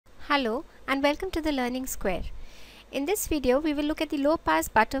Hello and welcome to the Learning Square. In this video, we will look at the low-pass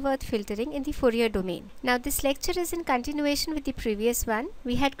Butterworth filtering in the Fourier domain. Now this lecture is in continuation with the previous one.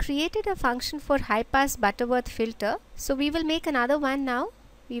 We had created a function for high-pass Butterworth filter. So we will make another one now.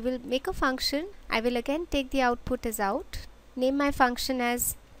 We will make a function. I will again take the output as out. Name my function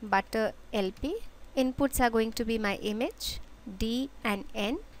as ButterLP. Inputs are going to be my image, D and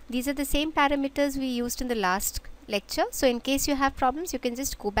N. These are the same parameters we used in the last lecture. So in case you have problems, you can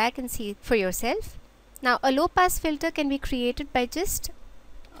just go back and see it for yourself. Now a low pass filter can be created by just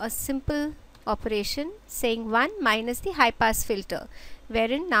a simple operation saying 1 minus the high pass filter,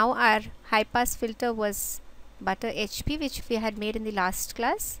 wherein now our high pass filter was butter HP, which we had made in the last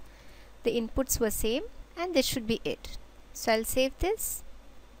class. The inputs were same and this should be it. So I'll save this.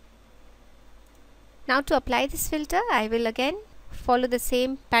 Now to apply this filter, I will again follow the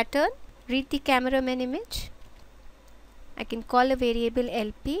same pattern. Read the cameraman image. I can call a variable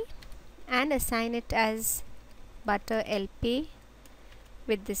LP and assign it as butter LP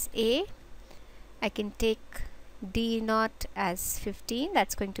with this A. I can take D0 as 15,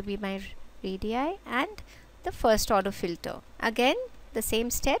 that's going to be my radii, and the first order filter. Again the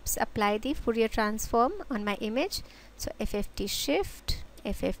same steps, apply the Fourier transform on my image. So FFT shift,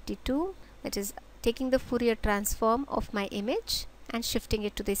 FFT2, that is taking the Fourier transform of my image and shifting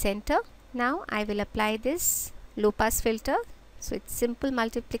it to the center. Now I will apply this low pass filter. So it's simple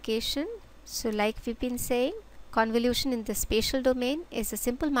multiplication. So like we've been saying, convolution in the spatial domain is a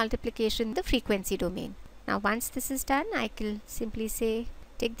simple multiplication in the frequency domain. Now once this is done, I can simply say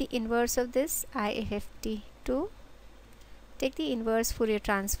take the inverse of this IFFT2, take the inverse Fourier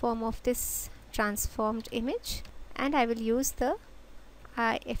transform of this transformed image, and I will use the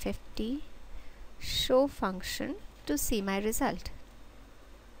IFFT show function to see my result.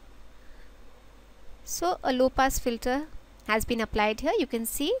 So a low pass filter has been applied here. You can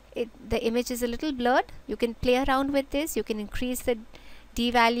see the image is a little blurred. You can play around with this. You can increase the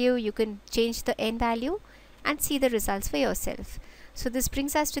D value, you can change the N value and see the results for yourself. So this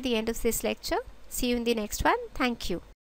brings us to the end of this lecture. See you in the next one. Thank you.